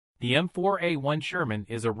The M4A1 Sherman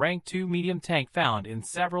is a rank 2 medium tank found in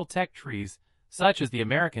several tech trees, such as the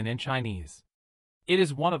American and Chinese. It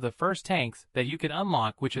is one of the first tanks that you can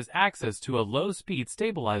unlock which has access to a low-speed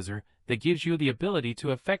stabilizer that gives you the ability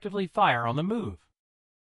to effectively fire on the move.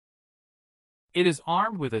 It is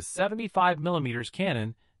armed with a 75mm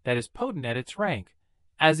cannon that is potent at its rank,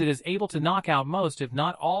 as it is able to knock out most if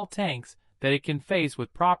not all tanks that it can face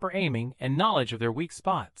with proper aiming and knowledge of their weak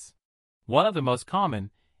spots. One of the most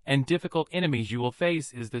common and difficult enemies you will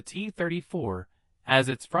face is the T-34, as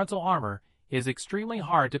its frontal armor is extremely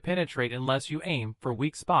hard to penetrate unless you aim for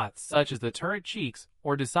weak spots such as the turret cheeks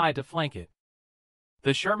or decide to flank it.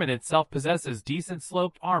 The Sherman itself possesses decent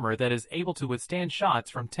sloped armor that is able to withstand shots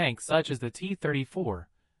from tanks such as the T-34,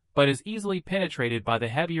 but is easily penetrated by the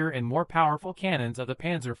heavier and more powerful cannons of the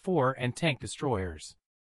Panzer IV and tank destroyers.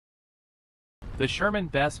 The Sherman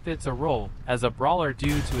best fits a role as a brawler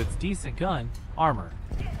due to its decent gun, armor,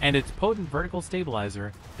 and its potent vertical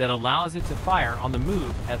stabilizer that allows it to fire on the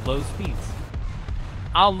move at low speeds.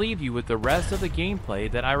 I'll leave you with the rest of the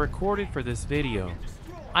gameplay that I recorded for this video.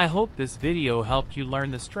 I hope this video helped you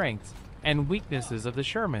learn the strengths and weaknesses of the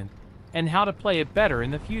Sherman and how to play it better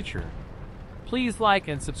in the future. Please like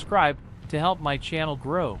and subscribe to help my channel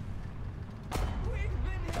grow.